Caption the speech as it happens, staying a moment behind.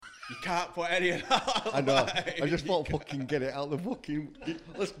You can't put any of that. I know. I just want to fucking get it out of the fucking.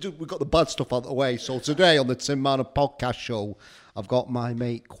 We've got the bad stuff out of the way. So today on the Tim Manor podcast show, I've got my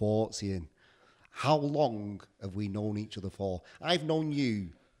mate Quartz in. How long have we known each other for? I've known you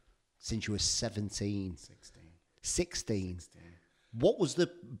since you were 17. 16. What was the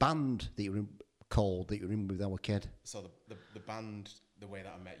band that you were called that you were in with our kid? So the band, the way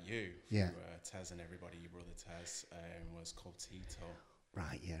that I met you, yeah, through Tez and everybody, your brother Tez, was called Tito.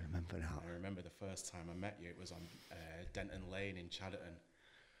 Right, yeah, I remember that. I remember the first time I met you, it was on Denton Lane in Chadderton,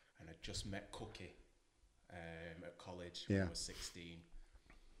 and I just met Cookie at college when I was 16,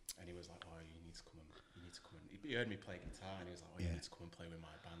 and he was like, "Oh, you need to come and." He heard me play guitar, and he was like, "Oh, you need to come and play with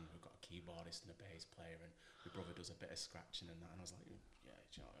my band. We've got a keyboardist and a bass player, and my brother does a bit of scratching and that." And I was like, "Yeah,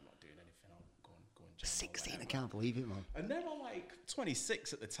 you know, I'm not doing anything. I'll go and jam." 16, I can't believe it, man. And then I'm like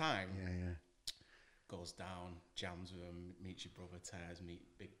 26 at the time. Yeah. Goes down, jams with him, meets your brother Tez, meet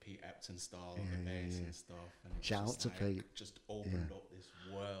Big Pete Eptonstall on the bass and stuff. And it shout out to Pete. Just opened up this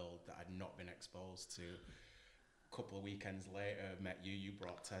world that I'd not been exposed to. A couple of weekends later, met you. You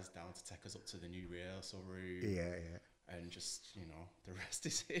brought Tez down to take us up to the new rehearsal room. Yeah. And just, you know, the rest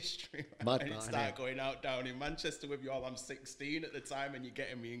is history. Mad and it man, started going out down in Manchester with you all. I'm 16 at the time, and you're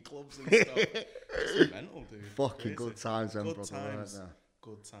getting me in clubs and stuff. It's mental, dude. Fucking Crazy. good times, then, good brother. times. Right there.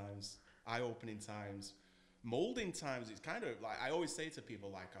 Good times. Eye-opening times. Molding times. It's kind of like, I always say to people,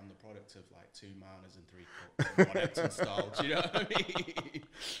 like, I'm the product of like 2 Manas and 3 Cooks and 1 Epton style. Do you know what I mean?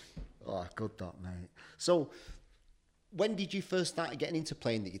 Oh, good that, mate. So, when did you first start getting into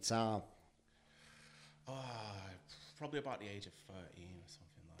playing the guitar? Probably about the age of 13 or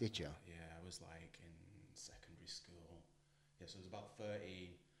something like that. Did you? Yeah, I was like in secondary school. Yeah, so it was about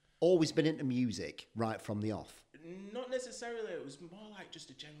 13. Always been into music right from the off? Not necessarily. It was more like just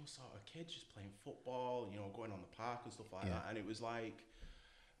a general sort of kid, just playing football, you know, going on the park and stuff like that. And it was like,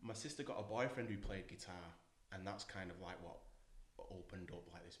 my sister got a boyfriend who played guitar, and that's kind of like what opened up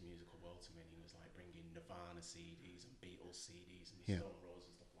like this musical world to me. And he was like bringing Nirvana CDs and Beatles CDs and Stone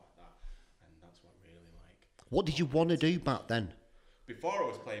Roses and stuff like that. And that's what really like... What did you want to do back then? Before I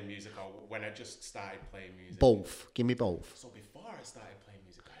was playing music, or when I just started playing music? Both. Give me both. So before I started playing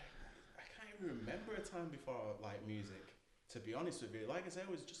music, I can't even remember a time before like music. To be honest with you, like I said,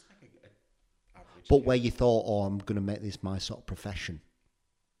 it was just like a average. But where you thought, oh, I'm going to make this my sort of profession?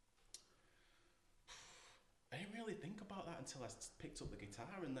 I didn't really think about that until I picked up the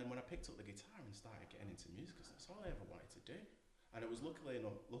guitar, and then when I picked up the guitar and started getting into music, that's all I ever wanted to do. And it was luckily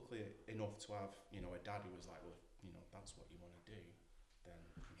enough to have, you know, a dad who was like, well, you know, that's what you want to do, then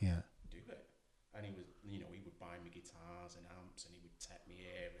do it. And he was, you know, he would buy me guitars and amps, and he would take me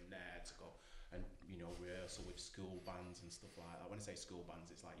here and there to go and, you know, rehearsal with school bands and stuff like that. When I say school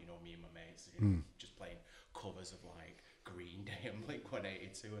bands, it's like, you know, me and my mates, you know, just playing covers of like Green Day and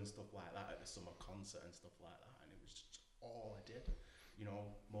Blink-182 and stuff like that at the summer concert and stuff like that. And it was just all I did. You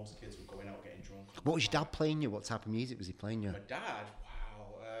know, most kids were going out getting drunk. What was your dad playing you? What type of music was he playing you? My dad,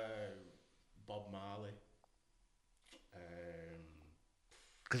 wow, Bob Marley.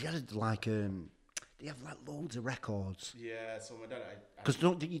 Because you had like, you have like loads of records. Yeah, so my dad, because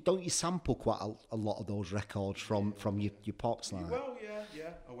don't you sample quite a lot of those records from your pops, like? Well,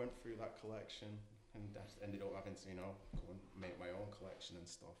 yeah, I went through that collection and ended up having to, you know, go and make my own collection and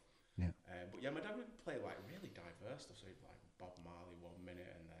stuff. Yeah. But yeah, my dad would play like really diverse stuff. So he'd like Bob Marley 1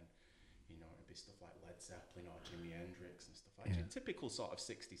 minute, and then, you know, it'd be stuff like Led Zeppelin or Jimi Hendrix and stuff like typical sort of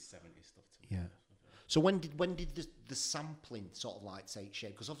 60s, 70s stuff to me. Yeah. So when did the sampling sort of like take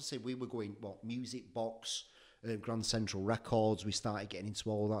shape? Because obviously we were going, Music Box, Grand Central Records, we started getting into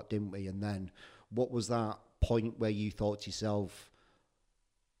all that, didn't we? And then what was that point where you thought to yourself,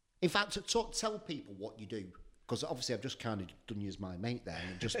 in fact, tell people what you do? Because obviously I've just kind of done you as my mate there,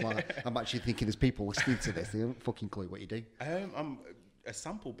 and just like, I'm actually thinking there's people listening to this, they don't fucking clue what you do. I'm a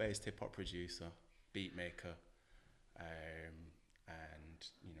sample-based hip-hop producer, beat maker, and,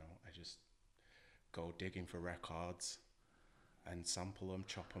 you know, I just go digging for records and sample them,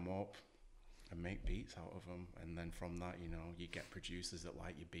 chop them up, and make beats out of them. And then from that, you know, you get producers that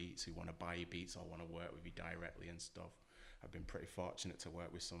like your beats, who want to buy your beats or want to work with you directly and stuff. I've been pretty fortunate to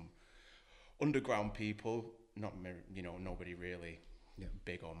work with some underground people, not, you know, nobody really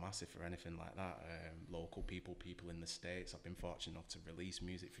big or massive or anything like that. Local people in the States. I've been fortunate enough to release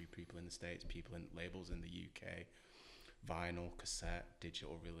music through people in the States, people in labels in the UK, vinyl, cassette,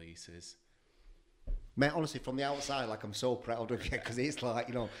 digital releases. Mate, honestly, from the outside, like, I'm so proud of you because it's like,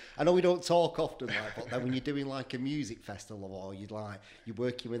 you know, I know we don't talk often, like, but then when you're doing like a music festival or you're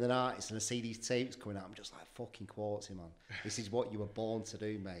working with an artist and I see these tapes coming out, I'm just like, fucking Quartzy, man. This is what you were born to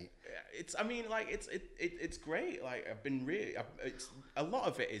do, mate. It's great. Like, I've been really, it's a lot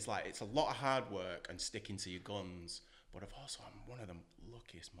of it is like, it's a lot of hard work and sticking to your guns. But I'm one of the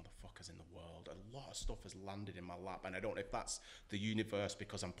luckiest motherfuckers in the world. A lot of stuff has landed in my lap, and I don't know if that's the universe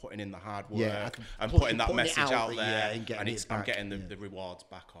because I'm putting in the hard work, Yeah, and putting that message out there, yeah, and I'm getting the rewards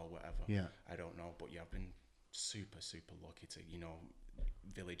back or whatever. Yeah. I don't know, but yeah, I've been super lucky to, you know,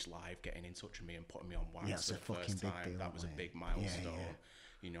 Village Live getting in touch with me and putting me on Wax for the first time. Deal, that was a big milestone.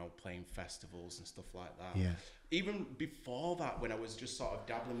 You know, playing festivals and stuff like that. Yeah. Even before that, when I was just sort of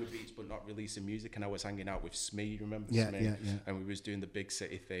dabbling with beats but not releasing music, and I was hanging out with Smee, remember Smee? Yeah. And we was doing the Big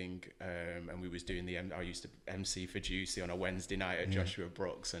City thing, and we was doing I used to MC for Juicy on a Wednesday night at Joshua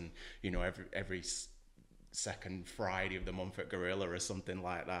Brooks, and, you know, every second Friday of the month at Gorilla or something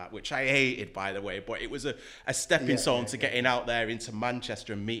like that, which I hated, by the way, but it was a stepping stone to getting out there into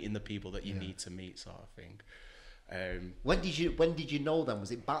Manchester and meeting the people that you need to meet, sort of thing. When did you know then?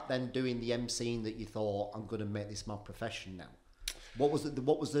 Was it back then doing the MCing that you thought, I'm going to make this my profession now? What was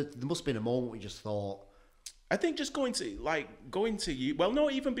there must have been a moment where you just thought, I think just going to you. Well,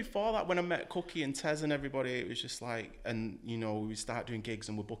 no, even before that, when I met Cookie and Tez and everybody, it was just like, and, you know, we started doing gigs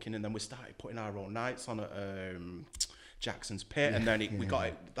and we're booking, and then we started putting our own nights on at Jackson's Pit, and then we got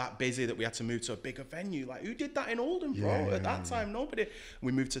it that busy that we had to move to a bigger venue. Like, who did that in Oldham, bro? At that time, nobody.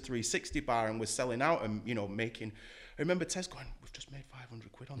 We moved to 360 Bar and we're selling out and, you know, making. I remember Tez going, we've just made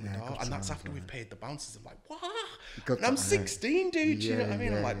 500 quid on the door, and that's after we've paid the bouncers. I'm like, what? And I'm 16, dude. You know what I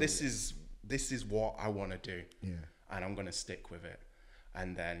mean? I'm like, this is what I want to do, and I'm gonna stick with it.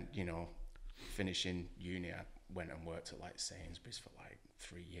 And then, you know, finishing uni, I went and worked at like Sainsbury's for like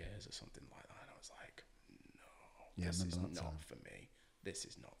 3 years or something like that. And I was like, no, this is not for me. This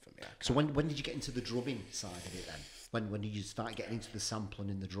is not for me. So when did you get into the drumming side of it then? When did you start getting into the sampling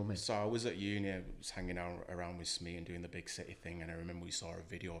and the drumming? So I was at uni, I was hanging out around with Smee and doing the Big City thing, and I remember we saw a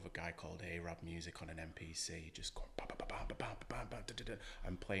video of a guy called A-Rab Music on an MPC, just going bam, bam, bam, bam, bam, bam, da, da, da,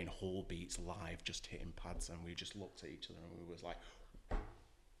 and playing whole beats live, just hitting pads, and we just looked at each other and we was like,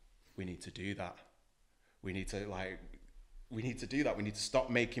 we need to do that. We need to do that. We need to stop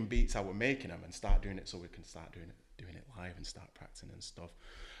making beats how we're making them and start doing it so we can start doing it live and start practicing and stuff.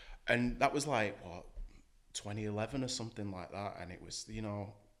 And that was like, what, 2011 or something like that. And it was, you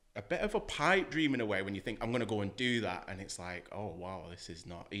know, a bit of a pipe dream in a way when you think, I'm going to go and do that. And it's like, oh, wow, this is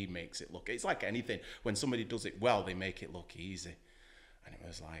not, he makes it look, it's like anything. When somebody does it well, they make it look easy. And it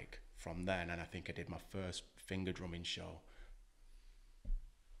was like, from then, and I think I did my first finger drumming show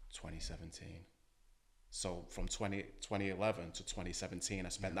 2017. So from 2011 to 2017, I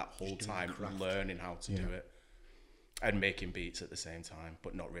spent that whole time learning how to do it and making beats at the same time,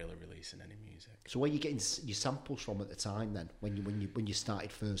 but not really releasing any music. So where are you getting your samples from at the time then, when you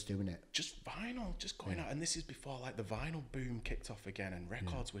started first doing it? Just vinyl, just going out. And this is before like the vinyl boom kicked off again, and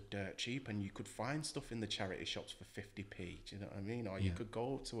records were dirt cheap, and you could find stuff in the charity shops for 50p. Do you know what I mean? Or you could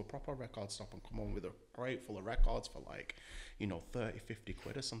go to a proper record shop and come home with a crate full of records for like, you know, 30, 50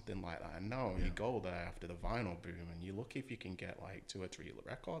 quid or something like that. And now you go there after the vinyl boom and you're lucky if you can get like 2 or 3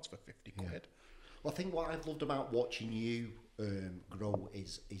 records for 50 quid. Well, I think what I've loved about watching you grow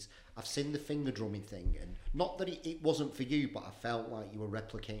is I've seen the finger drumming thing, and not that it wasn't for you, but I felt like you were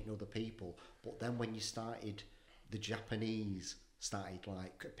replicating other people. But then when you started, the Japanese started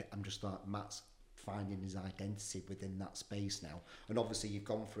like, I'm just like, Matt's finding his identity within that space now. And obviously you've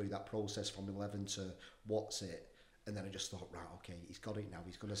gone through that process from 11 to what's it, and then I just thought, right, okay, he's got it now.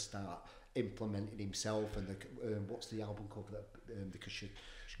 He's going to start implementing himself. And the what's the album called? The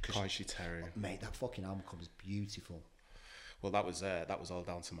Kashi Terry. Mate, that fucking album cover is beautiful. Well, that was all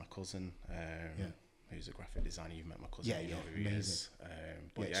down to my cousin, who's a graphic designer. You've met my cousin, you know who he is.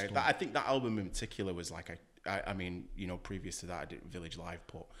 But I think that album in particular was like I mean, you know, previous to that, I did Village Live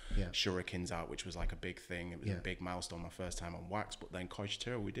put Shurikens out, which was like a big thing. It was a big milestone, my first time on Wax. But then Kashi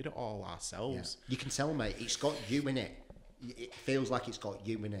Terry, we did it all ourselves. You can tell, mate, it's got you in it. It feels like it's got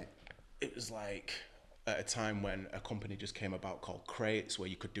you in it. It was like at a time when a company just came about called Crates, where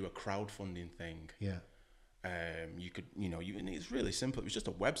you could do a crowdfunding thing. Yeah. You could, you know, and it's really simple. It was just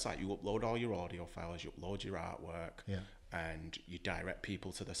a website. You upload all your audio files, you upload your artwork, and you direct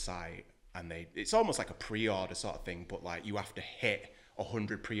people to the site. And it's almost like a pre-order sort of thing, but like you have to hit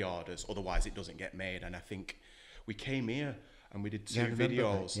 100 pre-orders, otherwise it doesn't get made. And I think we came here and we did 2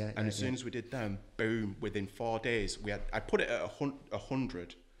 videos, and as soon as we did them, boom! Within 4 days, I put it at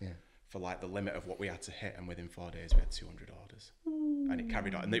 100 for like the limit of what we had to hit, and within 4 days we had 200 orders. and it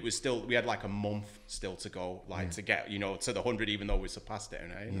carried on. And it was still, we had like a month still to go, like to get, you know, to the 100, even though we surpassed it.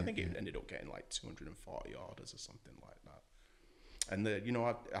 And I think it ended up getting like 240 orders or something like that. And you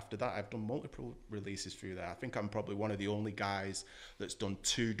know, after that, I've done multiple releases through there. I think I'm probably one of the only guys that's done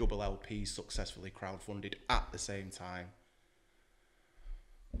 2 double LPs successfully crowdfunded at the same time.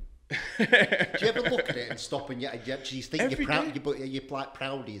 Do you ever look at it and stop and you think Every you're proud? day. You're like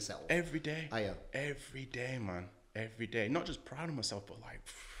proud of yourself. Every day. Are you? Every day, man. Every day. Not just proud of myself, but like,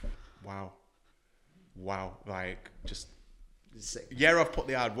 wow. Like, just, yeah, I've put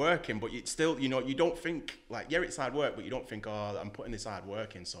the hard work in, but it's still, you know, you don't think, like, yeah, it's hard work, but you don't think, oh, I'm putting this hard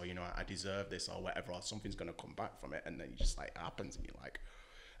work in, so, you know, I deserve this or whatever, or something's going to come back from it. And then you just, like, it happens, and you're like,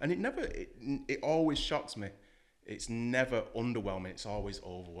 and it always shocks me. It's never underwhelming. It's always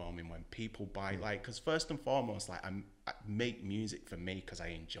overwhelming when people buy, like, because first and foremost, like, I make music for me because I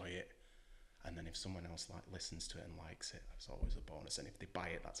enjoy it. And then if someone else like listens to it and likes it, that's always a bonus. And if they buy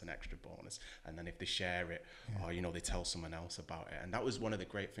it, that's an extra bonus. And then if they share it, or, you know, they tell someone else about it. And that was one of the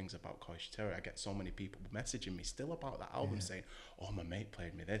great things about Koish Terror. I get so many people messaging me still about that album saying, oh, my mate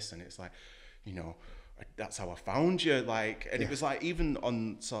played me this. And it's like, you know, that's how I found you. Like, and it was like, even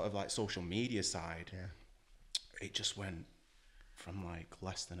on sort of like social media side, it just went from like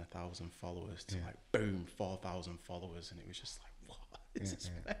less than 1,000 followers to like boom, 4,000 followers. And it was just like, what? This is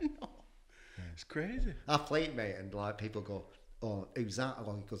phenomenal. It's crazy. I play it, mate, and like people go, oh, who's that? I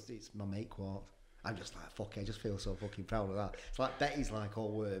go, because it's my mate Quartz. I'm just like, fuck it, I just feel so fucking proud of that. It's like Betty's like,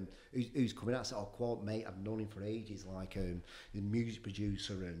 oh, who's coming out? I said, oh, Quartz, mate, I've known him for ages. Like, the music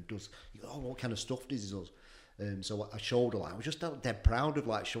producer and does, oh, what kind of stuff does he does? So I showed her, like, I was just dead proud of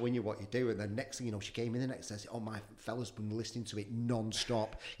like showing you what you do. And then next thing you know, she came in the next day and said, oh, my fella's been listening to it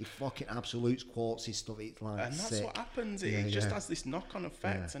non-stop. He fucking absolutes Quartz's stuff. It's like, and that's sick. what happens. It just has this knock-on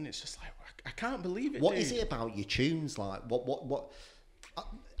effect, and it's just like, I can't believe it. What is it about your tunes? Like, what?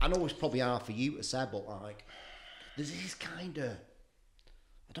 I know it's probably hard for you to say, but like, there's this kind of,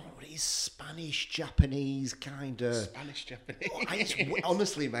 I don't know what it is, Spanish, Japanese kind of. Spanish, Japanese.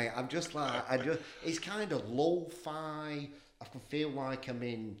 Honestly, mate, I'm just like, it's kind of lo-fi. I can feel like I'm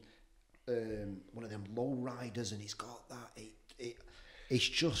in one of them low riders, and it's got that. It's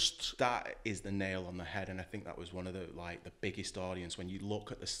just, that is the nail on the head, and I think that was one of the biggest audience when you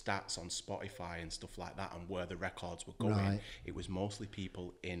look at the stats on Spotify and stuff like that, and where the records were going. Right. It was mostly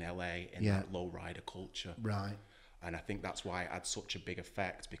people in LA in that low rider culture. Right. And I think that's why it had such a big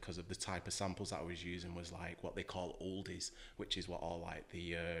effect, because of the type of samples that I was using was like what they call oldies, which is what all like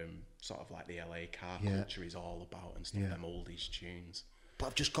the sort of like the LA car culture is all about and stuff. Them oldies tunes. But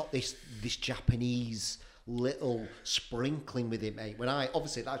I've just got this Japanese little sprinkling with it, mate. When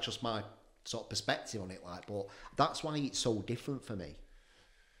obviously that's just my sort of perspective on it, like, but that's why it's so different for me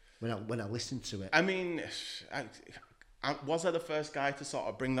when I listen to it. I mean, was I the first guy to sort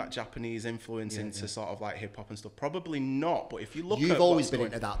of bring that Japanese influence into sort of like hip hop and stuff? Probably not. But if you look, you've always been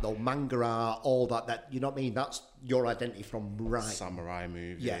into that though, manga art, all that. That, you know what I mean? That's your identity from samurai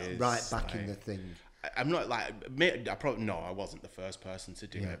movies. Yeah, right back in the thing. I'm not like, I wasn't the first person to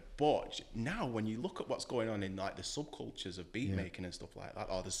do it. But now when you look at what's going on in like the subcultures of beat making and stuff like that,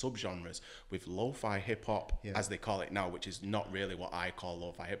 or the subgenres with lo-fi hip hop, as they call it now, which is not really what I call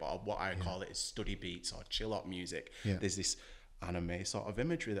lo-fi hip hop. What I call it is study beats or chill out music. There's this anime sort of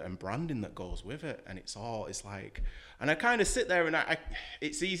imagery and branding that goes with it, and it's like, and I kind of sit there and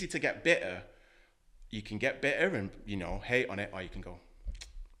it's easy to get bitter. You can get bitter and, you know, hate on it, or you can go,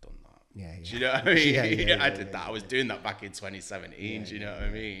 Yeah. Do you know what I mean? I did that. I was doing that back in 2017. Do you know what I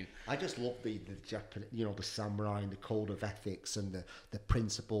mean? I just love the Japan, you know, the samurai and the code of ethics and the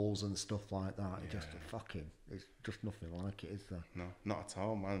principles and stuff like that. It's just it's just nothing like it, is there? No, not at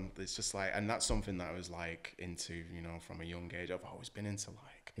all, man. It's just like, and that's something that I was like into, you know, from a young age. I've always been into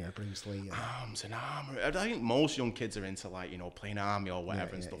like Bruce Lee, arms and armor. I think most young kids are into like, you know, playing army or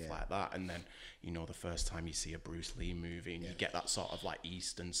whatever and stuff like that. And then, you know, the first time you see a Bruce Lee movie and you get that sort of like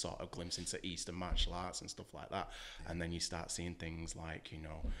Eastern sort of glimpse into Eastern martial arts and stuff like that. And then you start seeing things like, you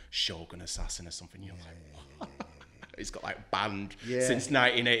know, Shogun Assassin or something. You're like, what? It's got like banned since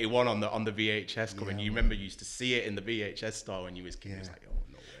 1981 on the VHS cover. And you remember you used to see it in the VHS store when you was kid. It was like, oh,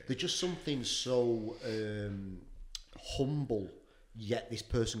 no way. There's just something so humble, yet this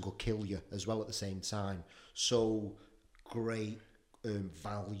person could kill you as well at the same time. So great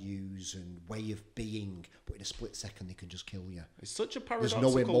values and way of being, but in a split second they can just kill you. It's such a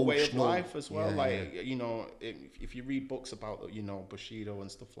paradoxical way of life as well. You know, if you read books about, you know, Bushido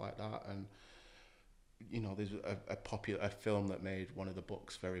and stuff like that, and there's a film that made one of the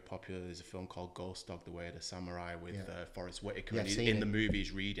books very popular. There's a film called Ghost Dog: The Way of the Samurai with Forrest Whitaker. Yeah, and I've in seen the it. movie,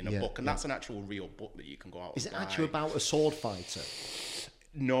 he's reading a book, and that's an actual real book that you can go out. Is and it buy. actually about a sword fighter?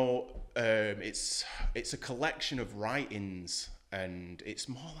 No, it's a collection of writings, and it's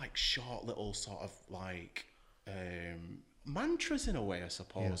more like short little sort of like mantras in a way, I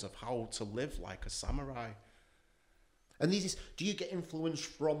suppose, of how to live like a samurai. And do you get influence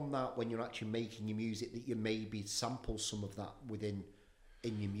from that when you're actually making your music, that you maybe sample some of that in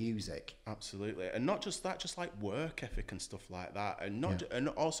your music? Absolutely, and not just that, just like work ethic and stuff like that, and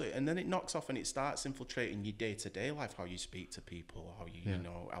and then it knocks off and it starts infiltrating your day-to-day life, how you speak to people, how you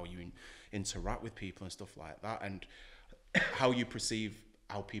how you interact with people and stuff like that, and how you perceive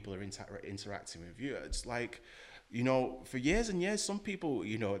how people are interacting with you. It's like, for years and years, some people,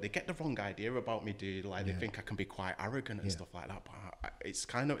 they get the wrong idea about me, dude. Like, they think I can be quite arrogant and stuff like that. But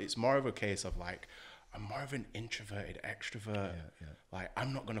it's more of a case of like, I'm more of an introverted extrovert. Like,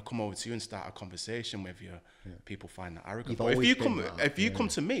 I'm not gonna come over to you and start a conversation with you. People find that arrogant. But if you come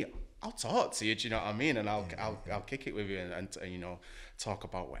to me, I'll talk to you. Do you know what I mean? And I'll kick it with you and talk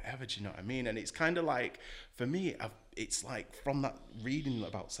about whatever. Do you know what I mean? And it's kind of like, for me, it's like from that reading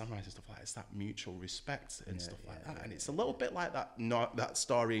about samurais and stuff like that, it's that mutual respect and stuff like that. And it's a little bit like that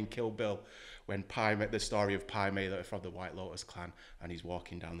story in Kill Bill when the story of Pai Mei, that from the White Lotus clan, and he's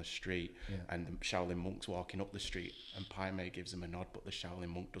walking down the street and the Shaolin monk's walking up the street, and Pai Mei gives him a nod, but the Shaolin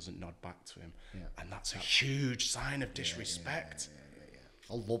monk doesn't nod back to him. And that's a huge sign of disrespect.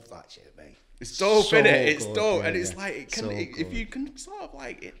 I love that shit, mate. It's dope, So innit? It's good, dope. yeah, And it's yeah. like, if you can sort of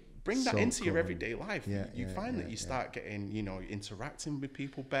like bring that So into your good. everyday life, you find that you start getting, interacting with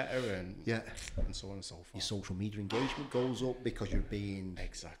people better and so on and so forth. Your social media engagement goes up because you're being...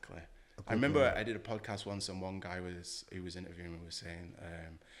 Exactly. I remember I did a podcast once, and one guy who was interviewing me was saying,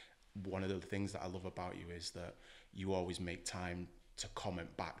 one of the things that I love about you is that you always make time to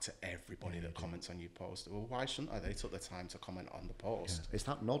comment back to everybody that comments on your post. Well, why shouldn't I? They took the time to comment on the post. It's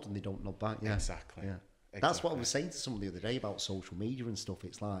that nod and they don't nod back. Yeah. Exactly. Yeah. That's what I was saying to someone the other day about social media and stuff.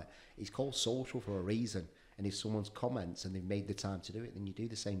 It's like, it's called social for a reason. And if someone's comments and they've made the time to do it, then you do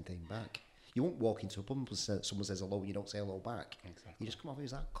the same thing back. You won't walk into a pub and someone says hello and you don't say hello back. Exactly. You just come off,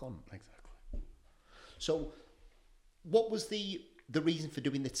 who's that cunt? Exactly. So, what was the reason for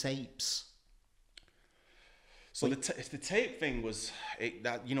doing the tapes? So the tape thing was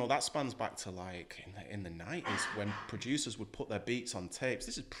that spans back to like in the 90s when producers would put their beats on tapes.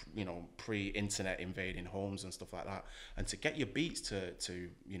 This is pre-internet invading homes and stuff like that. And to get your beats to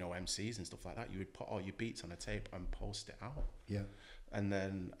MCs and stuff like that, you would put all your beats on a tape and post it out. Yeah. And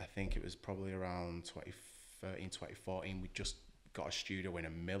then I think it was probably around 2013, 2014, we just got a studio in a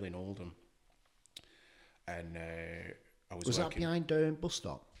mill in Oldham. And I was that behind bus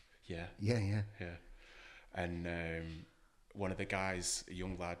stop? Yeah. Yeah. And one of the guys, a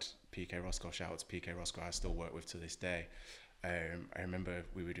young lad, PK Roscoe, shout out to PK Roscoe, I still work with to this day. I remember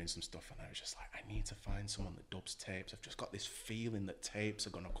we were doing some stuff and I was just like, I need to find someone that dubs tapes. I've just got this feeling that tapes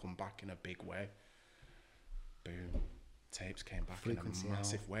are going to come back in a big way. Boom. Tapes came back Frequency in a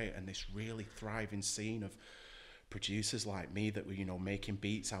massive way, and this really thriving scene of producers like me that were, making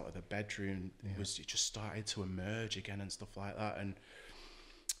beats out of the bedroom it just started to emerge again and stuff like that. And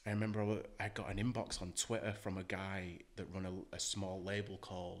I remember I got an inbox on Twitter from a guy that run a small label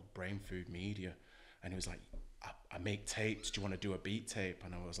called Brain Food Media, and he was like, I make tapes, do you want to do a beat tape?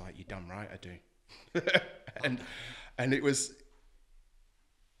 And I was like, you're damn right I do. and it was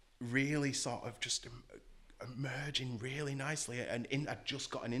really sort of just emerging really nicely, and I'd just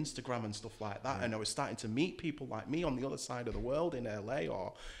got an Instagram and stuff like that, and I was starting to meet people like me on the other side of the world in LA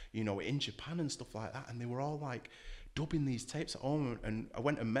or in Japan and stuff like that, and they were all like dubbing these tapes at home. And I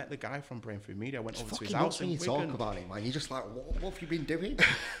went and met the guy from Brain Food Media. I went over to his house. When you talk about it, man, you're just like, what have you been doing?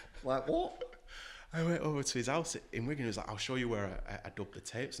 Like, what? I went over to his house in Wigan. He was like, I'll show you where I dubbed the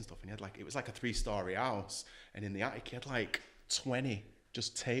tapes and stuff. And he had it was like a 3-story house, and in the attic he had like 20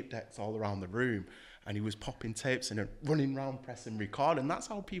 just tape decks all around the room. And he was popping tapes and running around pressing record, and that's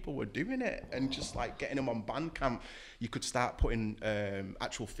how people were doing it. And just like getting them on Bandcamp, you could start putting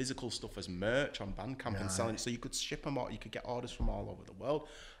actual physical stuff as merch on Bandcamp and selling. So you could ship them out. You could get orders from all over the world.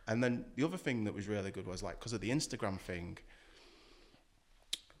 And then the other thing that was really good was like, because of the Instagram thing,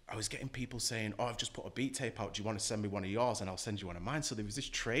 I was getting people saying, "Oh, I've just put a beat tape out. Do you want to send me one of yours, and I'll send you one of mine?" So there was this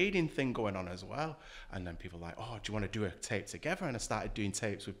trading thing going on as well. And then people were like, "Oh, do you want to do a tape together?" And I started doing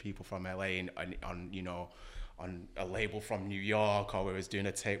tapes with people from LA and on a label from New York, or I was doing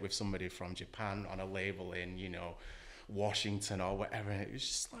a tape with somebody from Japan on a label in Washington or whatever. It was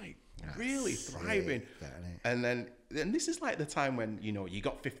just like really That's thriving. it, that ain't it? And then this is like the time when, you know, you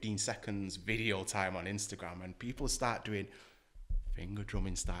got 15 seconds video time on Instagram and people start doing finger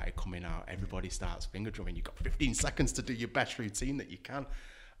drumming started coming out. Everybody starts finger drumming. You got 15 seconds to do your best routine that you can.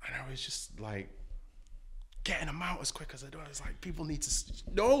 And I was just like getting them out as quick as I do. I was like, people need to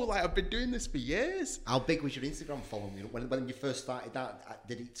know, like, I've been doing this for years. How big was your Instagram following? When you first started that,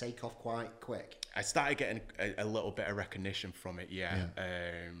 did it take off quite quick? I started getting a little bit of recognition from it, yeah.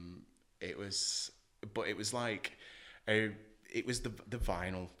 It was like, it was the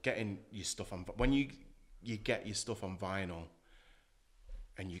vinyl, getting your stuff on. When you get your stuff on vinyl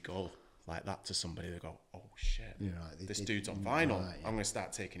and you go like that to somebody, they go, oh shit, this dude's on vinyl. Right, yeah. I'm going to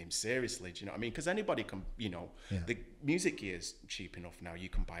start taking him seriously. Do you know what I mean? Because anybody can, you know, the music gear's cheap enough now. You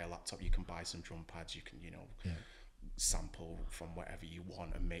can buy a laptop, you can buy some drum pads, you can, you know, sample from whatever you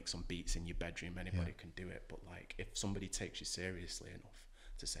want and make some beats in your bedroom. Anybody can do it. But like, if somebody takes you seriously enough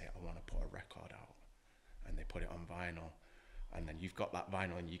to say, I want to put a record out, and they put it on vinyl, and then you've got that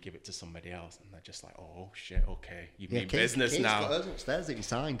vinyl and you give it to somebody else, and they're just like, oh shit, okay, you mean business Kate's now. Got hers upstairs that he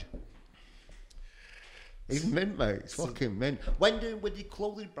signed. He's mint, mate. It's fucking mint. When did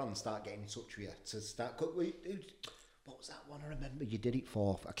clothing brands start getting in touch with you to start? What was that one? I remember you did it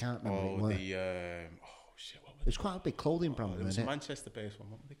for. I can't remember. Oh, what the shit. What was it was quite a big clothing brand. It was a wasn't it? Manchester-based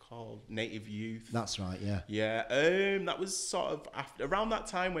one. What were they called? Native Youth. That's right. Yeah. Yeah. That was sort of after around that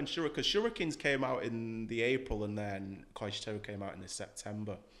time when Shurikens came out in the April, and then Koishiteru came out in the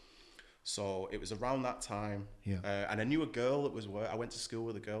September. So it was around that time. Yeah. And I knew a girl that was I went to school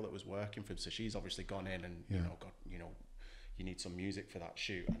with a girl that was working for him, so she's obviously gone in and you know, you need some music for that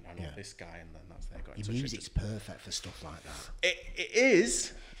shoot, and I know this guy, and then that's they got in touch. Your music's perfect for stuff like that. It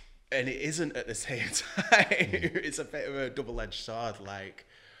is, and it isn't at the same time. It's a bit of a double-edged sword, like,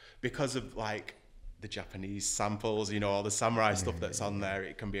 because of like the Japanese samples, you know, all the samurai stuff that's on there.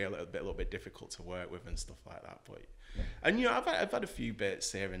 It can be a little bit difficult to work with and stuff like that. But and you know, I've had a few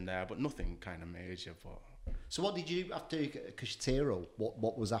bits here and there, but nothing kind of major. But so what did you do after Koishiteru?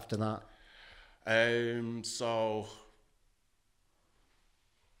 What was after that? So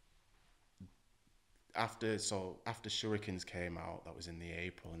after Shurikens came out, that was in the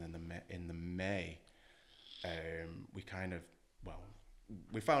April, and then in the May, we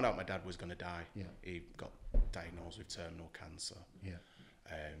found out my dad was going to die. Yeah. He got diagnosed with terminal cancer. Yeah.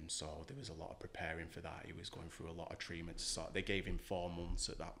 So there was a lot of preparing for that. He was going through a lot of treatments. So they gave him 4 months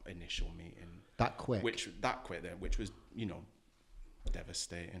at that initial meeting. That quick? Which was, you know,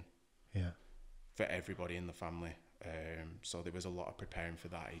 devastating. Yeah. For everybody in the family. So there was a lot of preparing for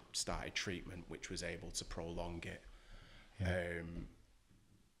that. He started treatment, which was able to prolong it. Yeah.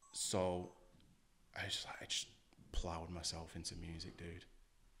 So I just plowed myself into music, dude.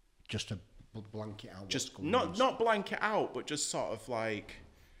 Just to blank it out. Just not blank it out, but just sort of like,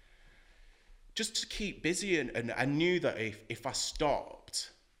 just to keep busy. And I knew that if I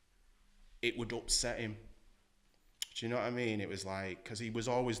stopped, it would upset him. Do you know what I mean? It was like, because he was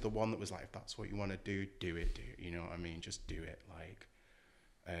always the one that was like, if that's what you want to do, do it. You know what I mean? Just do it. Like,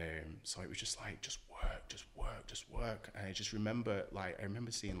 so it was just like, just work. And I just remember, like, I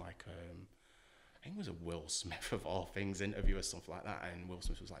remember seeing like, I think it was a Will Smith of all things interview or something like that. And Will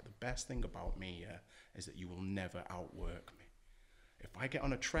Smith was like, the best thing about me, is that you will never outwork me. If I get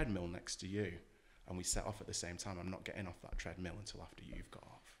on a treadmill next to you and we set off at the same time, I'm not getting off that treadmill until after you've got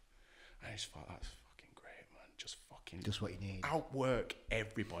off. And I just thought, that's fucking great, man. Just what you need. Outwork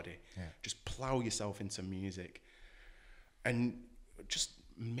everybody. Yeah. Just plow yourself into music. And just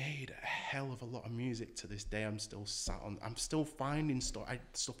made a hell of a lot of music to this day. I'm still finding stuff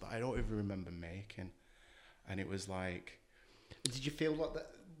that I don't even remember making. And it was like... Did you feel like that?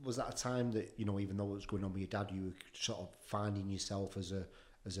 Was that a time that, you know, even though it was going on with your dad, you were sort of finding yourself as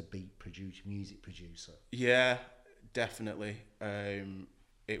a beat producer, music producer? Yeah, definitely.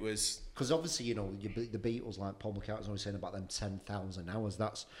 It was... Because obviously, you know, the Beatles, like Paul McCartney was always saying about them 10,000 hours.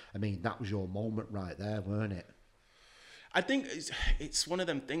 That was your moment right there, weren't it? I think it's one of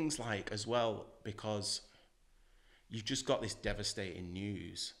them things, like, as well, because you've just got this devastating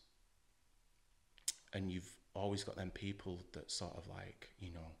news, and you've always got them people that sort of like,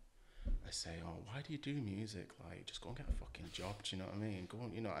 you know, I say, oh, why do you do music? Like, just go and get a fucking job. Do you know what I mean? Go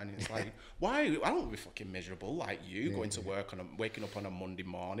on, you know. And it's like, why? I don't want to be fucking miserable like you, going to work waking up on a Monday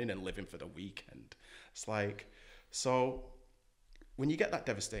morning and living for the weekend. It's like, so when you get that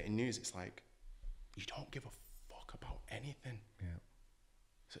devastating news, it's like, you don't give a fuck about anything. Yeah.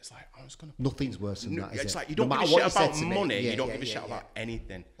 So it's like, I'm just gonna. Nothing's worse than that. It's like, you don't give a shit about money. You don't give a shit about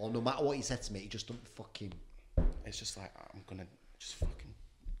anything. Or no matter what he said to me, he just don't fucking. It's just like, I'm gonna just fucking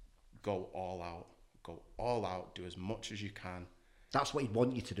go all out, go all out, do as much as you can. That's what he'd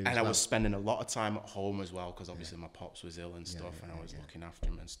want you to do. And as I well. was spending a lot of time at home as well, because obviously my pops was ill and stuff, and I was looking after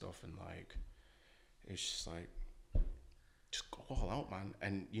him and stuff, and like, it's just like, just go all out, man.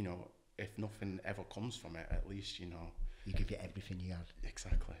 And you know, if nothing ever comes from it, at least you know You give it everything you had.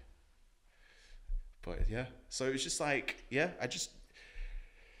 exactly. But yeah, so it was just like, yeah, I just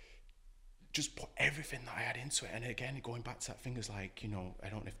put everything that I had into it. And again, going back to that thing is like, you know, I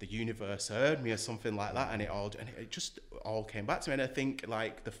don't know if the universe heard me or something like that, and it just all came back to me. And I think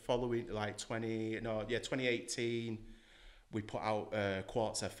like the following, like 2018, we put out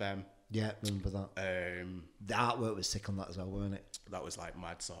Quartz FM. Yeah, remember that. The artwork was sick on that as well, weren't it? That was like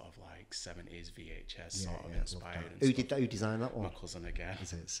mad sort of like 70s VHS sort of love inspired. that. And stuff. Who designed that one? My cousin again.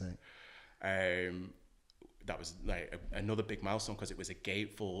 Is it sick? That was like another big milestone, because it was a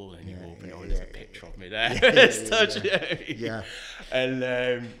gatefold, and you open it, and yeah, there's a picture of me there. Yeah.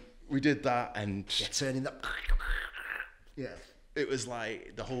 And we did that, and Turning that. Yeah. it was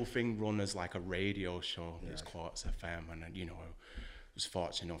like the whole thing run as like a radio show. It was Quartz FM, and you know, I was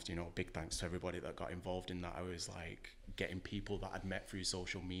fortunate enough to, you know, big thanks to everybody that got involved in that. I was like getting people that I'd met through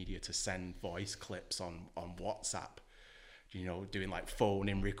social media to send voice clips on WhatsApp. You know, doing like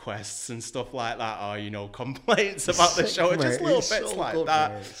phone-in requests and stuff like that, or, you know, complaints about the show, just little bits like good,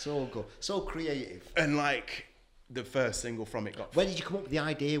 that. Mate. So good, so creative. And like the first single from it got. When did you come up with the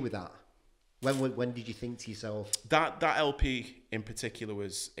idea with that? When did you think to yourself? That LP in particular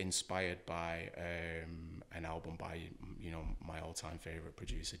was inspired by an album by, you know, my all-time favorite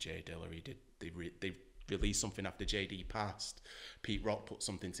producer Jay Dilla. They released something after JD passed. Pete Rock put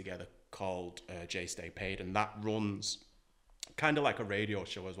something together called Jay Stay Paid, and that runs kind of like a radio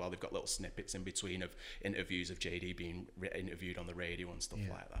show as well. They've got little snippets in between of interviews of JD being interviewed on the radio and stuff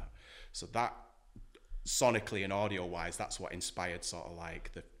like that. So that, sonically and audio wise, that's what inspired sort of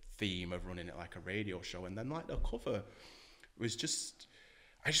like the theme of running it like a radio show. And then like the cover was just,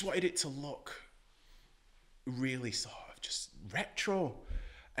 I just wanted it to look really sort of just retro.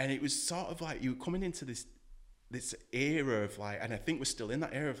 And it was sort of like you were coming into this era of like, and I think we're still in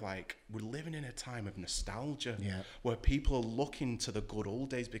that era of like, we're living in a time of nostalgia, where people are looking to the good old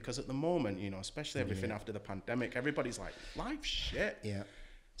days, because at the moment, you know, especially everything after the pandemic, everybody's like, life's shit. Yeah.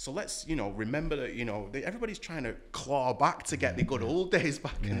 So let's, you know, remember that, you know, everybody's trying to claw back to get the good old days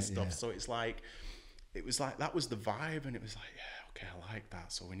back and stuff. So it's like, it was like, that was the vibe, and it was like, yeah, okay, I like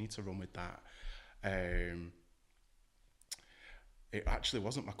that. So we need to run with that. It actually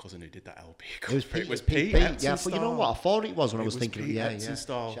wasn't my cousin who did that LP. It was Pete. Yeah, but you know what? I thought it was when I was thinking. Pete yeah.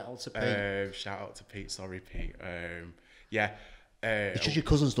 Shout out to Pete. Shout out to Pete. Sorry, Pete. Yeah. It's just your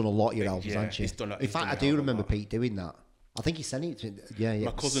cousin's done a lot of your albums, hasn't she? In fact, I do remember Pete doing that. I think he sent it to. Yeah.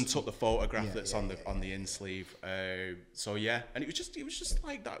 My cousin took the photograph that's on the in sleeve. So yeah, and it was just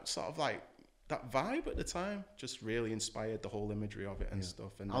like that sort of like that vibe at the time. Just really inspired the whole imagery of it and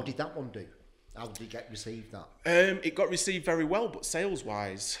stuff. And how did that one do? How did it get received that? It got received very well, but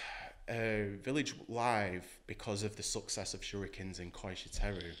sales-wise, Village Live, because of the success of Shurikens in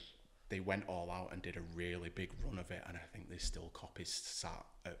Koishitheru, they went all out and did a really big run of it, and I think there's still copies sat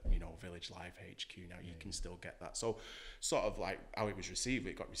at, you know, Village Live HQ now. You can still get that. So sort of like how it was received,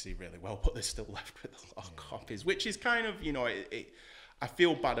 it got received really well, but they're still left with a lot of copies, which is kind of, you know, I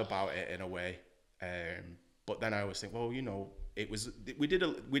feel bad about it in a way. But then I always think, well, you know, we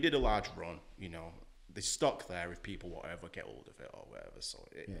did a large run, you know, there's stock there if people whatever get hold of it or whatever, so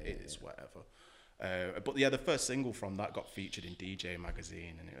it is whatever. But yeah, the first single from that got featured in DJ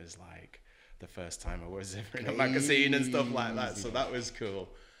Magazine, and it was like the first time I was ever in a magazine and stuff like that, so that was cool.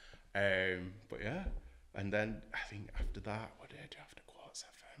 But yeah, and then I think after that, what did I do after Quartz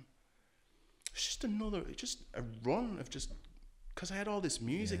FM? It's just a run of just, because I had all this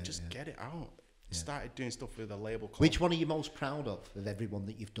music, get it out. Started doing stuff with a label called... Which one are you most proud of everyone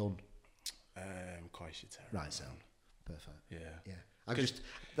that you've done? Koishitheru. Right, sound. Perfect. Yeah.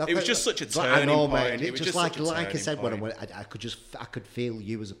 It was just such a turning point. Mate, it was just like I said, when I could feel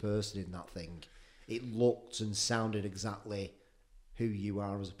you as a person in that thing. It looked and sounded exactly who you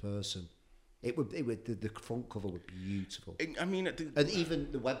are as a person. It would the front cover was beautiful. And even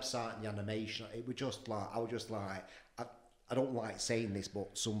the website and the animation, it was just like, I was just like, I don't like saying this,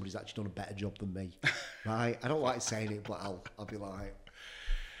 but somebody's actually done a better job than me, right? I don't like saying it, but I'll be like...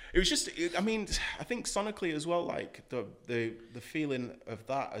 It was just, I think sonically as well, like the feeling of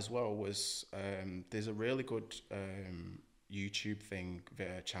that as well was, there's a really good YouTube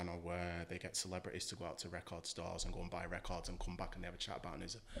channel where they get celebrities to go out to record stores and go and buy records and come back and they have a chat about it.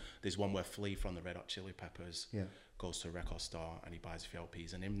 And there's one where Flea from the Red Hot Chili Peppers goes to a record store and he buys a few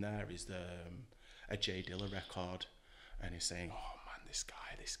LPs, and in there is a Jay Dilla record. And he's saying, oh man,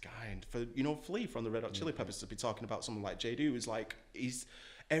 this guy. And for, you know, Flea from the Red Hot Chili Peppers to be talking about someone like J.D. who's like, he's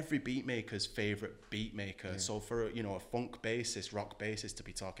every beat maker's favorite beat maker. So for, you know, a funk bassist, rock bassist to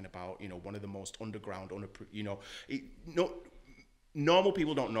be talking about, you know, one of the most underground, you know, normal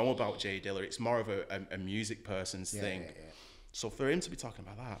people don't know about Jay Dilla. It's more of a music person's thing. So for him to be talking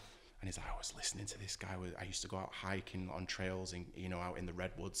about that, and he's like, I was listening to this guy. I used to go out hiking on trails, in, you know, out in the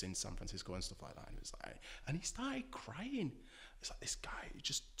redwoods in San Francisco and stuff like that. And it was like, and he started crying. It's like, this guy, he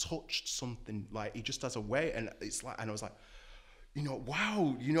just touched something. Like, he just has a way, and it's like, and I was like, you know,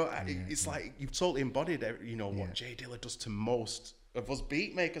 wow, you know, it's like you've totally embodied, you know, what Jay Dilla does to most of us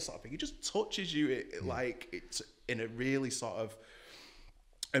beat makers, sort of thing. He just touches you, like it's in a really sort of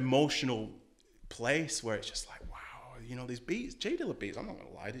emotional place where it's just like, wow, you know, these beats, Jay Dilla beats, I'm not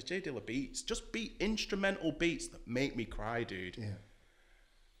gonna lie, these Jay Dilla beats, just instrumental beats that make me cry, dude. Yeah.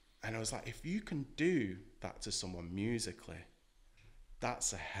 And I was like, if you can do that to someone musically,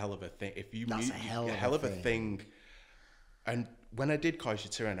 that's a hell of a thing. If you that's a hell of a thing. And when I did Cause You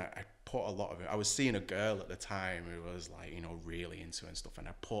Tyranny, I put a lot of it. I was seeing a girl at the time who was like, you know, really into it and stuff, and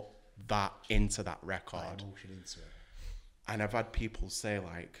I put that into that record. That emotion into it. And I've had people say,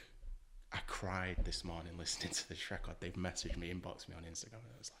 like, I cried this morning listening to this record. They've messaged me, inboxed me on Instagram,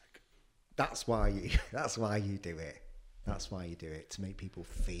 and I was like, that's why you do it. That's why you do it, to make people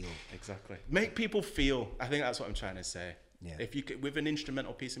feel. Exactly. Make people feel. I think that's what I'm trying to say. Yeah. If you with an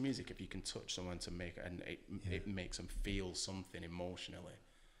instrumental piece of music, if you can touch someone to make it, and it makes them feel something emotionally.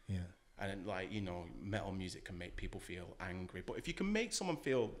 Yeah. And then, like, you know, metal music can make people feel angry, but if you can make someone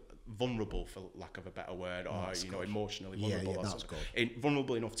feel vulnerable, for lack of a better word, or that's you know, good. emotionally vulnerable, or that's good.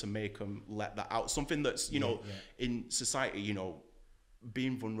 Vulnerable enough to make them let that out. Something that's, you know, in society, you know,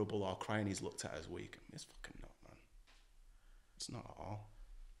 being vulnerable or crying is looked at as weak. It's fucking not, man. It's not at all.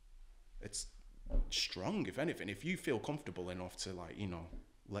 It's strong, if anything. If you feel comfortable enough to, like, you know,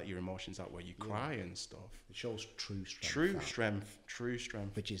 let your emotions out where you cry and stuff. It shows true strength. True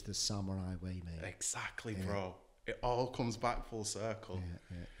strength. Which is the samurai way, mate. Exactly, bro. It all comes back full circle.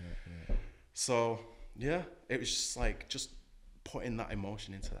 Yeah. So, yeah, it was just like, just putting that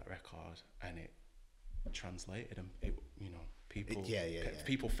emotion into that record, and it translated, and it, you know, people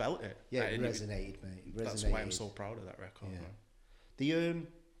people felt it. Yeah, it resonated, mate. That's why I'm so proud of that record, man.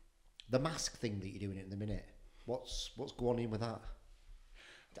 The mask thing that you're doing at the minute, what's going on with that?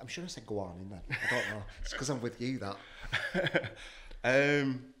 I'm sure I said go on in then. I don't know. It's because I'm with you, that.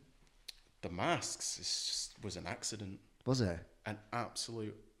 The masks was an accident. Was it? An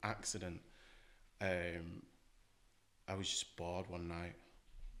absolute accident. I was just bored one night.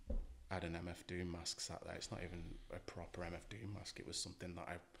 I had an MF Doom mask sat there. It's not even a proper MF Doom mask. It was something that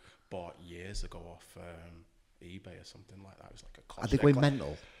I bought years ago off eBay or something like that. It was like a costume. Are they going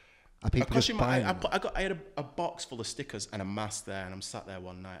mental? Are people just buying them? I had a box full of stickers and a mask there, and I'm sat there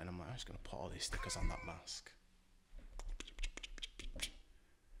one night and I'm like, I'm just going to put all these stickers on that mask.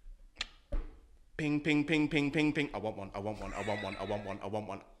 Ping, ping, ping, ping, ping, ping. I want one. Oh,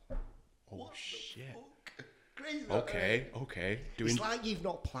 what shit. Crazy. Okay. It's like you've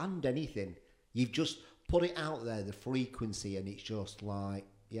not planned anything. You've just put it out there, the frequency, and it's just like,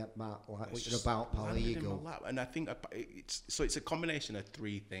 yeah, Matt, like what you're about, pal, here you go. And I think it's a combination of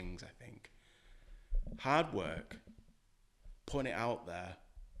three things, I think. Hard work, putting it out there,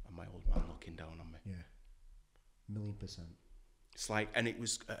 and my old man looking down on me. Yeah. 1,000,000%. It's like, and it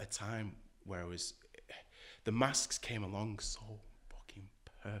was at a time where the masks came along so fucking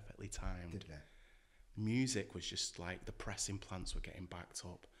perfectly timed. Did they? Music was just like, the pressing plants were getting backed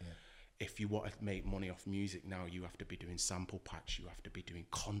up. Yeah. If you want to make money off music now, you have to be doing sample packs. You have to be doing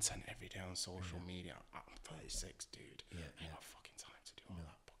content every day on social media. I'm 36, dude. I ain't got fucking time to do all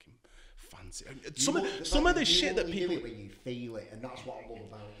that fucking fancy. Some of the shit that people do it when you feel it, and that's what I love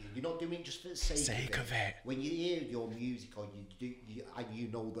about you. You're not doing it just for the sake of it. When you hear your music, or you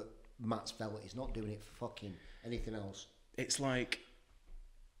know that Matt's felt it. He's not doing it for fucking anything else. It's like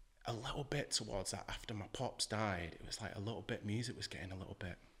a little bit towards that after my pops died. It was like a little bit. Music was getting a little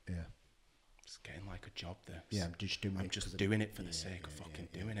bit. Yeah. It's getting like a job there. Yeah, I'm just doing it for the sake of fucking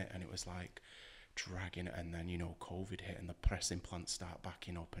doing it, and it was like dragging it. And then, you know, COVID hit, and the pressing plants start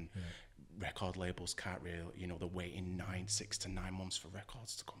backing up, and record labels can't really, you know, they're waiting 6 to 9 months for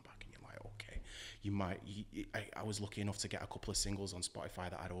records to come back, and you're like, okay, I was lucky enough to get a couple of singles on Spotify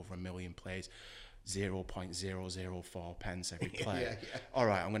that had over 1 million plays. 0.004 pence every play. All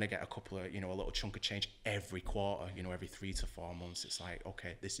right, I'm gonna get a couple of, you know, a little chunk of change every quarter, you know, every 3 to 4 months. It's like,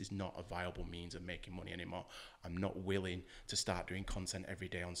 okay, this is not a viable means of making money anymore. I'm not willing to start doing content every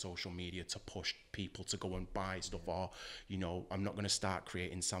day on social media to push people to go and buy stuff, or, you know, I'm not gonna start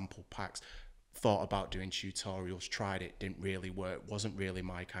creating sample packs. thought about doing tutorials, tried it, didn't really work, wasn't really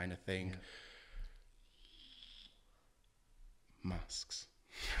my kind of thing. Masks.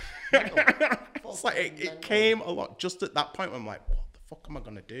 It's like it came a lot just at that point when I'm like, what the fuck am I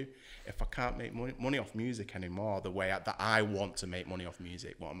gonna do if I can't make money off music anymore the way that I want to make money off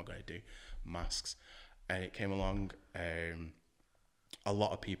music? What am I gonna do? Masks. And it came along. A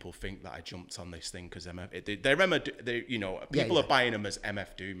lot of people think that I jumped on this thing because people are buying them as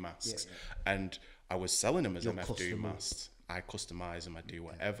MF Doom masks, and I was selling them as MF Doom masks. I customize them. I do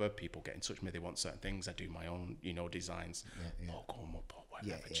whatever. People get in touch with me. They want certain things. I do my own, designs. Logo them up or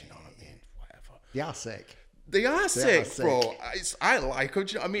whatever. Do you know what I mean? Whatever. They are sick. They are sick, bro. I like them.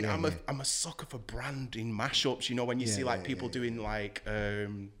 Do you know what I mean? I'm a sucker for branding mashups. You know, when you see like people doing like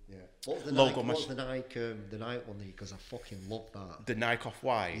What's the logo Nike? What's the Nike one? Because I fucking love that. The Nike off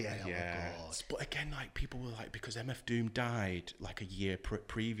white. Yeah. Oh my God. But again, like people were like, because MF Doom died like a year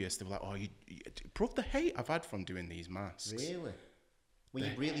previous, they were like, oh, you bro, the hate I've had from doing these masks. Really? Were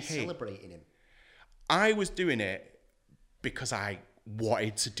you really celebrating him? I was doing it because I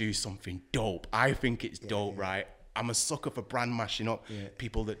wanted to do something dope. I think it's dope, right? I'm a sucker for brand mashing up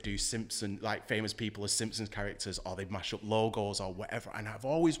people that do famous people as Simpsons characters, or they mash up logos or whatever. And I've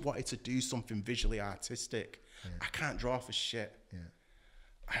always wanted to do something visually artistic. I can't draw for shit.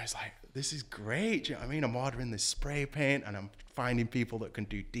 I was like, this is great. Do you know what I mean? I'm ordering this spray paint and I'm finding people that can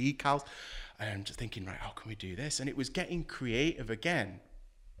do decals. And I'm just thinking, right, how can we do this? And it was getting creative again,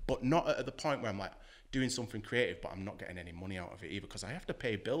 but not at the point where I'm like, doing something creative, but I'm not getting any money out of it either because I have to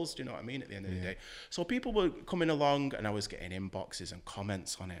pay bills, do you know what I mean, at the end of the day. So people were coming along and I was getting inboxes and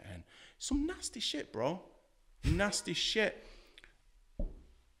comments on it and some nasty shit, bro. Nasty shit.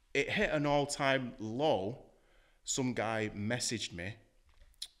 It hit an all-time low. Some guy messaged me,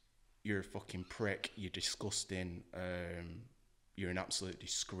 you're a fucking prick, you're disgusting, you're an absolute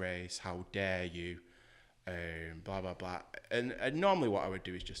disgrace, how dare you, blah, blah, blah. And normally what I would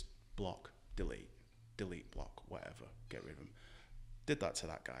do is just block, delete, block, whatever, get rid of them. Did that to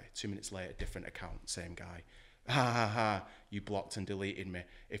that guy. 2 minutes later, different account, same guy. Ha, you blocked and deleted me.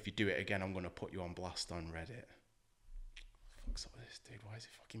 If you do it again, I'm going to put you on blast on Reddit. Fuck's up with this dude? Why is he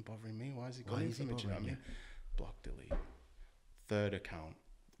fucking bothering me? Why is he going for me? Do you know what I mean? Block, delete. Third account.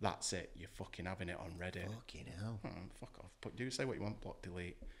 That's it. You're fucking having it on Reddit. Fucking hell. Fuck off. Do say what you want, block,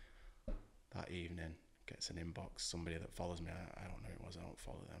 delete. That evening, gets an inbox. Somebody that follows me. I don't know who it was. I don't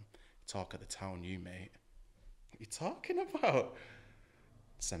follow them. Talk of the town, you mate. What are you talking about?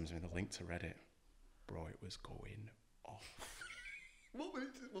 Sends me the link to Reddit. Bro, it was going off. What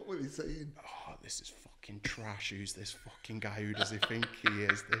were they saying? Oh, this is fucking trash. Who's this fucking guy? Who does he think he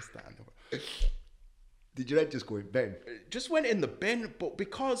is? This, that, and the... Did your head just go in bin? Just went in the bin, but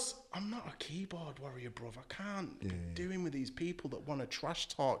because I'm not a keyboard warrior, bruv, I can't be doing with these people that want to trash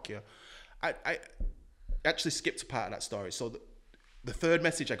talk you. I actually skipped a part of that story. So the third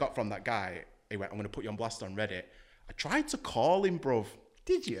message I got from that guy, he went, I'm going to put you on blast on Reddit. I tried to call him, bruv.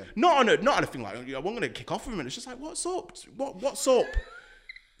 Did you? Not on a thing like, I wasn't going to kick off with him. It's just like, what's up? What's up?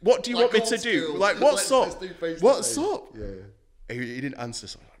 What do you want me to do? Like, what's up? What's up? Yeah. He didn't answer,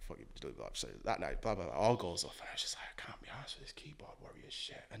 so I'm like, fuck it. So that night, blah, blah, blah, all goes off. And I was just like, I can't be arsed with this keyboard warrior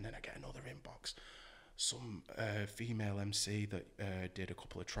shit. And then I get another inbox. Some female MC that did a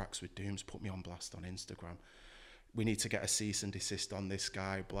couple of tracks with Dooms put me on blast on Instagram. We need to get a cease and desist on this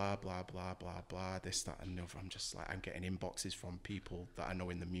guy, blah, blah, blah, blah, blah, this, that, and the other. I'm just like, I'm getting inboxes from people that I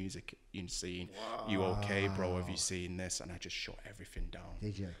know in the music scene. Wow. You okay, bro? Have you seen this? And I just shut everything down.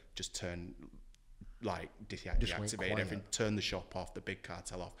 Did you? Just deactivated everything, turned the shop off, the big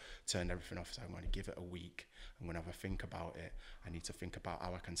cartel off, turned everything off. So I'm going to give it a week. I'm going to have a think about it. I need to think about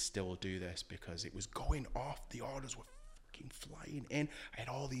how I can still do this because it was going off. The orders were fucking flying in. I had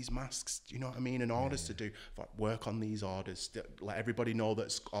all these masks, you know what I mean, and orders to do. Work on these orders. Let everybody know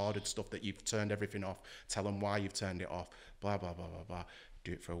that's ordered stuff that you've turned everything off. Tell them why you've turned it off. Blah, blah, blah, blah, blah.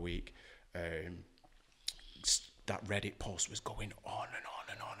 Do it for a week. That Reddit post was going on and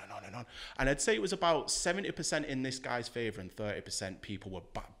on and on and on and on. And I'd say it was about 70% in this guy's favour and 30% people were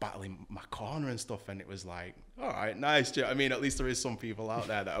battling my corner and stuff. And it was like, all right, nice. Do you know what I mean? At least there is some people out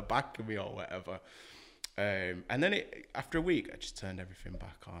there that are backing me or whatever. And then after a week, I just turned everything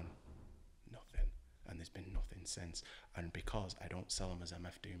back on. Nothing. And there's been nothing since. And because I don't sell them as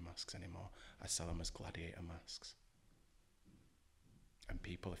MF Doom masks anymore, I sell them as Gladiator masks. And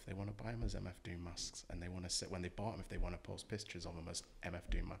people, if they want to buy them as MF Doom masks, and they want to sit when they bought them, if they want to post pictures of them as MF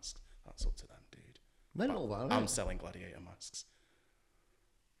Doom masks, that's up to them, dude. I'm selling Gladiator masks.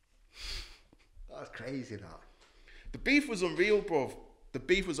 That's crazy, that. The beef was unreal, bro. The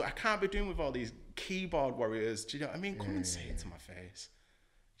beef was, I can't be doing with all these keyboard warriors. Do you know what I mean? Come and say it to my face.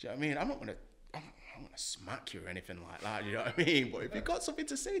 Do you know what I mean? I'm not going to I'm gonna smack you or anything like that. You know what I mean? But if you got something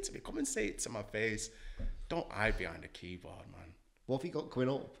to say to me, come and say it to my face. Don't hide behind a keyboard, man. What have you got coming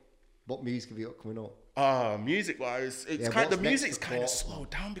up? What music have you got coming up? Music wise, it's the music's kind of slowed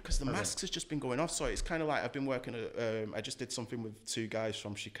down because the masks has just been going off. So it's kind of like I've been working. I just did something with 2 guys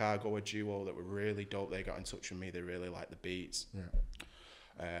from Chicago, a duo that were really dope. They got in touch with me. They really liked the beats. Yeah.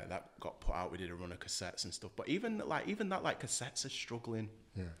 That got put out. We did a run of cassettes and stuff. But even that, cassettes are struggling.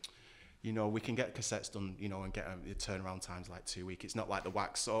 Yeah. You know, we can get cassettes done, you know, and get the turnaround times like 2 weeks. It's not like the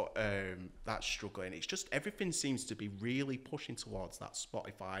wax. So that's struggling. It's just everything seems to be really pushing towards that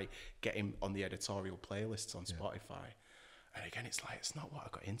Spotify, getting on the editorial playlists on Spotify. And again, it's like, it's not what I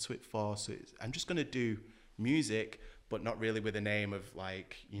got into it for. So I'm just going to do music, but not really with the name of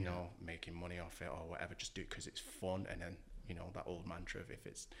like, you know, making money off it or whatever. Just do it because it's fun. And then, you know, that old mantra of if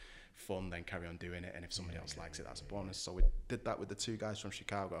it's fun, then carry on doing it. And if somebody else likes it, that's a bonus. So we did that with the 2 guys from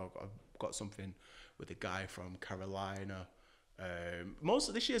Chicago. I've got something with a guy from Carolina. Most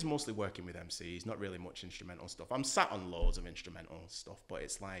of this year's mostly working with MCs, not really much instrumental stuff. I'm sat on loads of instrumental stuff, but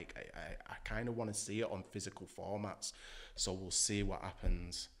it's like I kind of want to see it on physical formats. So we'll see what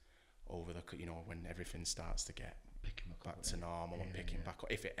happens over the, you know, when everything starts to get back to normal and picking back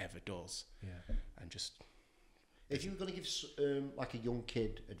up, if it ever does. Yeah. And just, if you were going to give like a young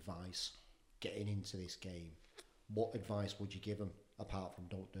kid advice getting into this game, what advice would you give them apart from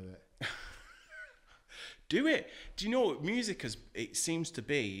don't do it? Do it. Do you know, music it seems to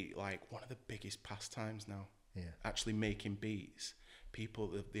be like one of the biggest pastimes now. Yeah. Actually making beats.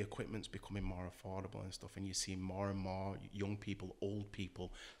 People, the equipment's becoming more affordable and stuff, and you see more and more young people, old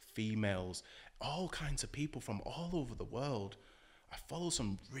people, females, all kinds of people from all over the world. I follow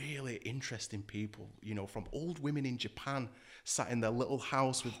some really interesting people, you know, from old women in Japan sat in their little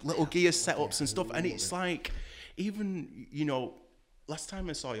house with little gear setups and stuff. And it's like, even, you know, last time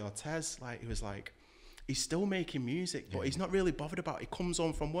I saw Ortez, like, he was like, he's still making music, but he's not really bothered about it. He comes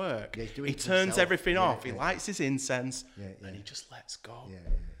home from work, he turns everything off, he lights his incense, and he just lets go.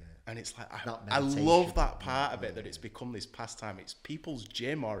 And it's like, I love that part of it, that it's become this pastime. It's people's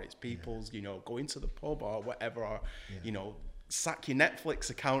gym, or it's people's, you know, going to the pub or whatever, or, you know, sack your Netflix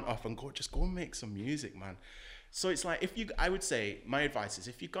account off and go and make some music, man. So it's like, I would say, my advice is,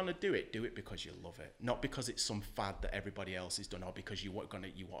 if you're gonna do it because you love it, not because it's some fad that everybody else has done, or because you want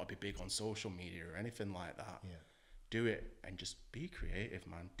to be big on social media or anything like that. Yeah. Do it and just be creative,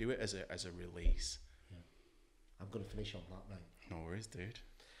 man. Do it as a release. Yeah. I'm gonna finish on that, mate. No worries, dude.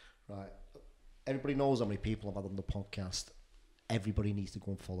 Right. Everybody knows how many people I've had on the podcast. Everybody needs to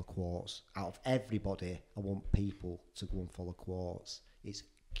go and follow Quartz. Out of everybody, I want people to go and follow Quartz. It's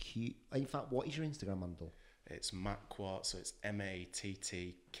cute. In fact, what is your Instagram handle? It's Matt Quartz, so it's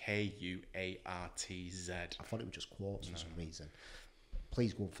MattKuartz. I thought it was just Quartz for some reason.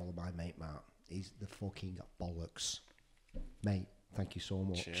 Please go and follow my mate Matt. He's the fucking bollocks. Mate, thank you so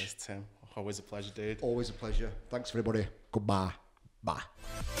much. Cheers, Tim. Always a pleasure, dude. Always a pleasure. Thanks, everybody. Goodbye. Bye.